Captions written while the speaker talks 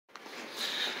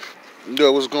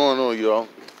Yo, what's going on, y'all?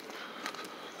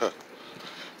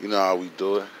 You know how we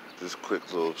do it. This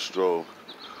quick little stroll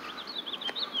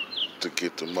to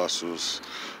get the muscles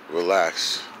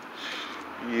relaxed.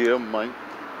 Yeah, Mike.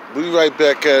 We right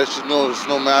back at it. You know, it's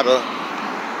no matter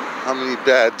how many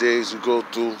bad days you go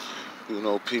through, you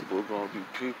know, people are going to be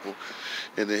people.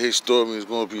 And the Hixxstory is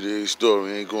going to be the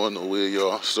Hixxstory. Ain't going nowhere,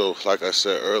 y'all. So, like I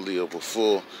said earlier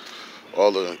before,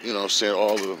 all the,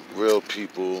 all the real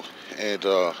people and,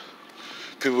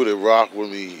 people that rock with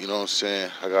me, you know what I'm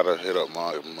saying? I gotta hit up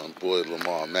my boy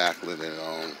Lamar Macklin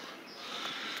and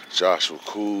Joshua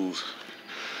Coos,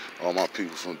 all my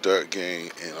people from Dirt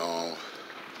Gang, and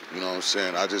you know what I'm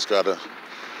saying? I just gotta,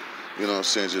 you know what I'm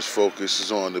saying, just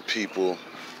focus on the people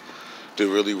that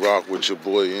really rock with your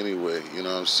boy anyway, you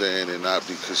know what I'm saying, and not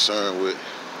be concerned with,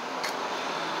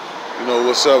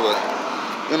 whatsoever.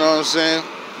 You know what I'm saying?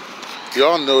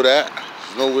 Y'all know that.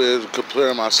 There's nowhere to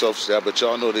compare myself to that, but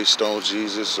y'all know they stoned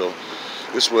Jesus, so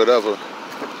it's whatever.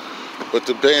 But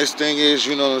the best thing is,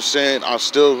 you know what I'm saying, I'm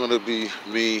still going to be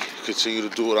me, continue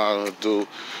to do what I'm going to do.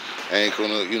 I ain't going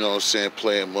to, you know what I'm saying,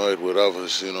 play in mud with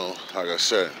others, you know, like I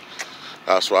said.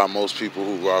 That's why most people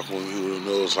who rock with me who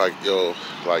knows, like, yo,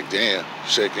 like, damn,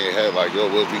 shaking your head, like, yo,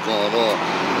 what be going on?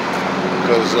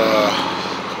 Because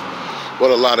what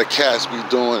a lot of cats be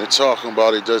doing and talking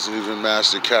about, it doesn't even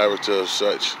match the character of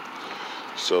such.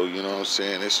 So, you know what I'm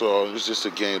saying, it's just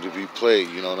a game to be played,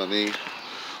 you know what I mean?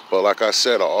 But like I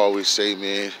said, I always say,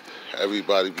 man,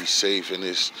 everybody be safe in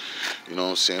this, you know what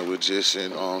I'm saying, we're just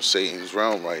in Satan's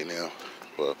realm right now.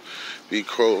 But be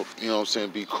cool, you know what I'm saying,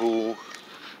 be cool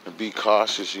and be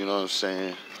cautious, you know what I'm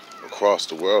saying, across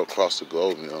the world, across the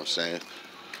globe, you know what I'm saying.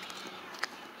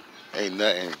 Ain't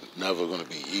nothing never going to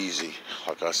be easy.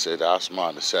 Like I said, that's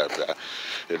my setback.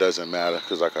 It doesn't matter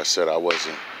because, like I said,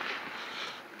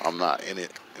 I'm not in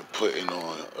it and putting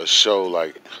on a show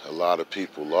like a lot of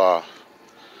people are.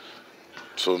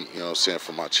 So, you know what I'm saying,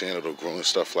 for my channel to grow and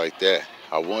stuff like that.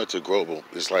 I want it to grow, but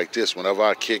it's like this. Whenever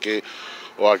I kick it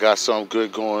or I got something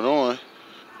good going on,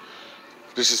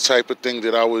 this is the type of thing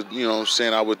that I would, you know what I'm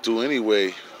saying, I would do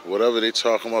anyway. Whatever they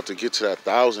talking about to get to that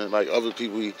 1,000, like other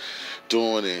people be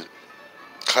doing and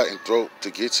cutting throat to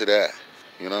get to that.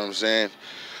 You know what I'm saying?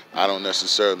 I don't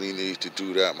necessarily need to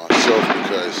do that myself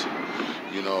because,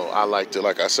 you know, I like to,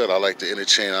 like I said, I like to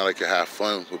entertain. I like to have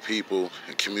fun with people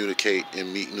and communicate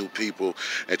and meet new people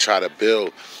and try to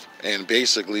build. And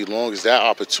basically, as long as that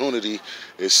opportunity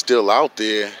is still out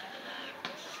there,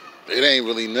 it ain't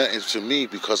really nothing to me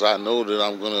because I know that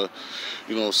I'm going to,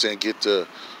 you know what I'm saying, get to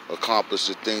accomplish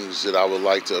the things that I would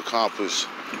like to accomplish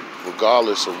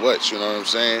regardless of what, you know what I'm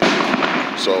saying?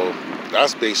 So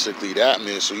that's basically that,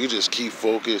 man. So you just keep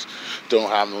focused, don't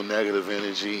have no negative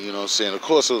energy, you know what I'm saying? Of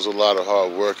course, it was a lot of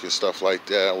hard work and stuff like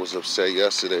that. I was upset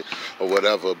yesterday or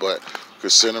whatever, but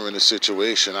considering the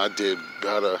situation, I did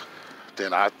better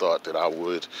than I thought that I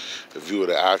would. If you would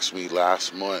have asked me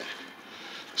last month,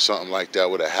 something like that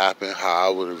would have happened, how I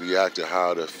would have reacted, how I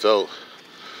would have felt,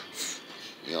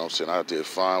 you know what I'm saying? I did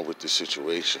fine with the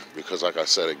situation because, like I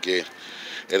said again,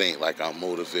 it ain't like I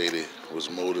was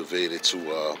motivated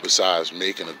to, besides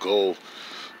making a goal,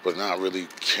 but not really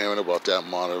caring about that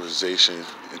monetization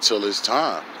until it's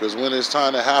time. Because when it's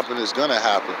time to happen, it's going to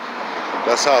happen.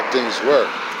 That's how things work.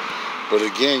 But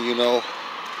again, you know,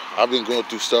 I've been going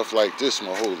through stuff like this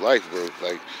my whole life, bro.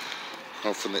 Like,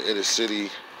 I'm from the inner city,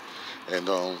 and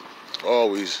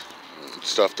always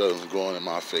stuff doesn't go on in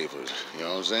my favor. You know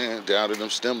what I'm saying? Down to them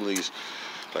stimulus,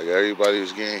 like everybody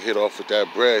was getting hit off with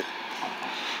that bread.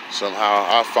 Somehow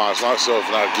I find myself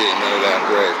not getting none of that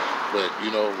bread. But,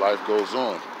 you know, life goes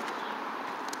on.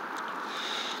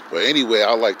 But anyway,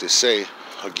 I like to say,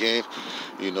 again,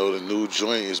 you know, the new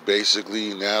joint is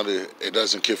basically, now that it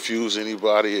doesn't confuse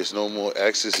anybody, it's no more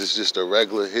X's, it's just a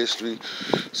regular history.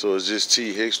 So it's just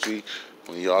T Hixxstory.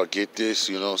 When y'all get this,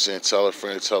 you know what I'm saying, tell a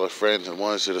friend, the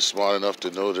ones that are smart enough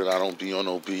to know that I don't be on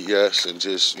no BS and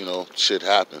just, you know, shit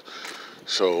happen.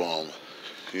 So,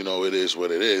 you know, it is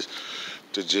what it is.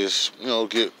 To just, you know,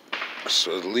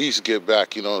 so at least get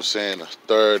back, you know what I'm saying, a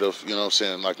third of, you know what I'm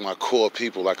saying, like my core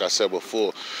people, like I said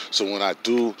before. So when I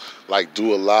do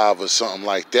a live or something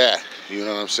like that, you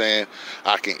know what I'm saying,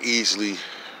 I can easily,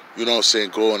 you know what I'm saying,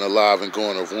 go in a live and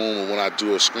go in a room. And when I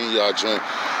do a StreamYard joint,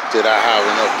 that I have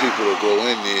enough people to go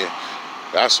in there.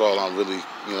 That's all I'm really,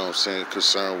 you know what I'm saying,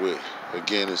 concerned with.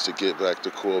 Again, is to get back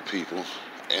to core people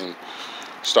and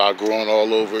start growing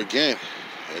all over again.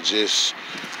 And just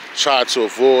try to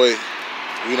avoid,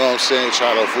 you know what I'm saying,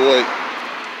 try to avoid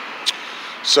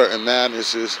certain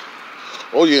madnesses.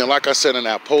 Oh yeah, and like I said in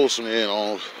that post,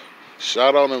 man,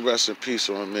 shout out and rest in peace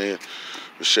on man,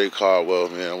 Shay Caldwell,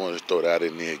 man, I want to throw that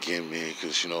in there again, man,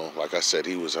 because, you know, like I said,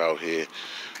 he was out here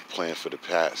playing for the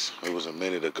Pats. It was a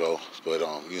minute ago, but,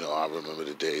 you know, I remember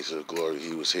the days of glory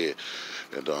he was here.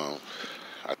 And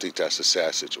I think that's a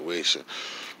sad situation.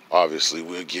 Obviously,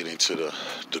 we'll get into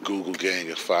the Google gang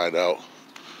and find out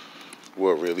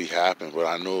what really happened, but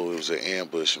I know it was an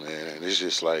ambush, man, and it's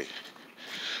just like,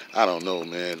 I don't know,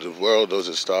 man. The world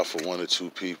doesn't stop for one or two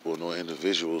people, no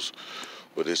individuals,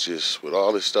 but it's just with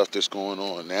all this stuff that's going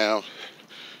on now,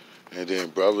 and then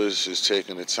brothers is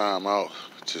taking the time out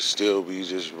to still be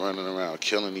just running around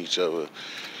killing each other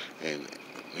and,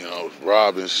 you know,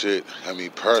 robbing shit. I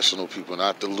mean, personal people,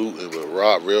 not the looting, but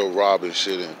real robbing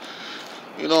shit. And,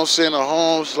 you know what I'm saying, the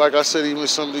homes, like I said, even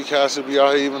somebody has to be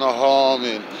out here, even a home,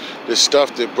 and the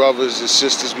stuff that brothers and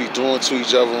sisters be doing to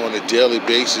each other on a daily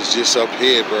basis just up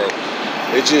here, bro.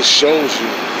 It just shows you,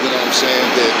 you know what I'm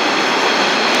saying, that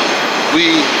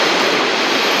we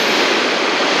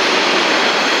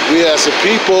as a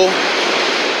people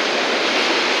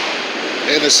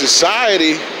in a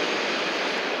society,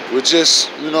 we're just,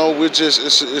 you know,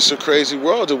 it's a crazy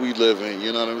world that we live in,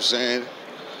 you know what I'm saying?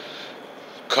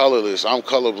 Colorless. I'm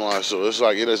colorblind, so it's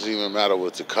like it doesn't even matter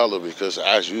what the color, because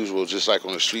as usual, just like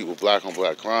on the street with black on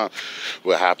black crime,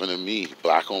 what happened to me,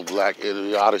 black on black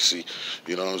idiocy,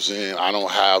 you know what I'm saying? I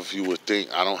don't have, you would think,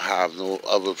 I don't have no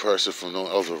other person from no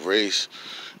other race,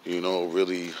 you know,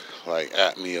 really like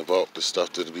at me about the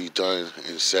stuff that be done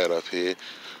and said up here.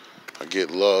 I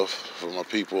get love from my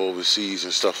people overseas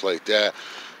and stuff like that,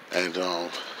 and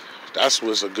that's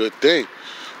what's a good thing.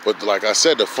 But like I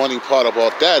said, the funny part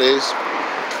about that is,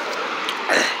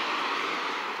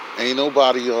 ain't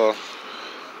nobody, you know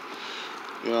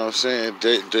what I'm saying,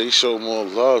 they show more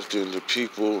love than the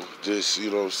people just, you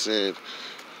know what I'm saying,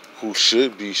 who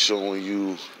should be showing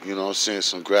you, you know what I'm saying,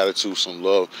 some gratitude, some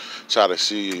love. Try to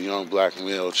see a young black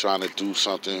male trying to do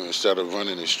something instead of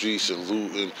running the streets and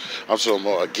looting. I'm talking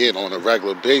about, again, on a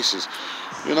regular basis.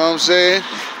 You know what I'm saying?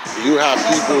 You have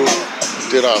people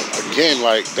that are, again,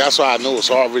 like, that's why I know it's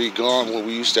already gone. What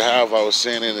we used to have, I was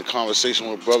saying in the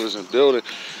conversation with brothers in building,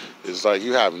 it's like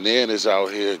you have nanas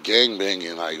out here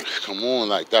gangbanging. Like, come on,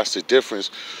 like, that's the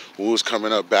difference. What was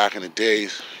coming up back in the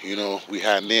days, you know, we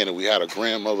had nana, we had a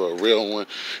grandmother, a real one,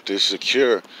 that's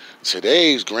secure.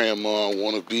 Today's grandma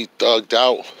want to be thugged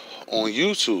out on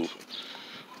YouTube.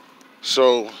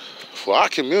 So, for our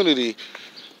community,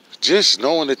 just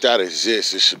knowing that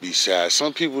exists, it should be sad.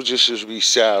 Some people just should be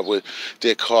sad with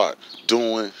their caught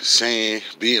doing, saying,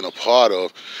 being a part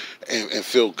of, and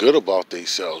feel good about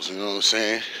themselves, you know what I'm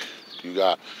saying? You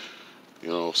got, you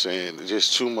know what I'm saying,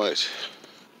 just too much.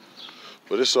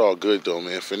 But it's all good though,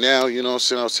 man. For now, you know what I'm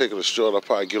saying, I was taking a stroll. I'll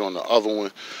probably get on the other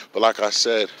one. But like I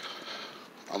said,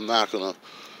 I'm not gonna,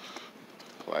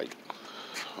 like,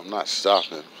 I'm not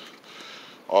stopping.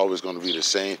 Always gonna be the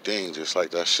same thing, just like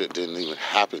that shit didn't even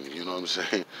happen, you know what I'm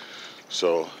saying?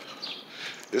 So,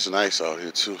 it's nice out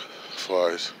here too, as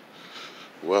far as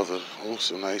weather. Oh,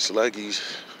 some nice leggies.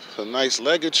 Some nice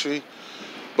legatry.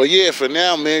 But yeah, for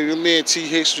now, man, your man T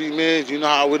Hixxstory, man, you know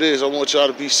how it is. I want y'all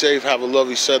to be safe. Have a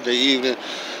lovely Sunday evening.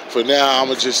 For now, I'm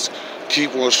going to just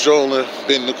keep on strolling,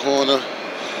 bend the corner,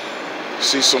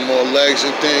 see some more legs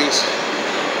and things,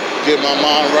 get my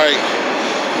mind right.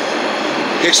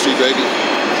 Hixxstory, baby.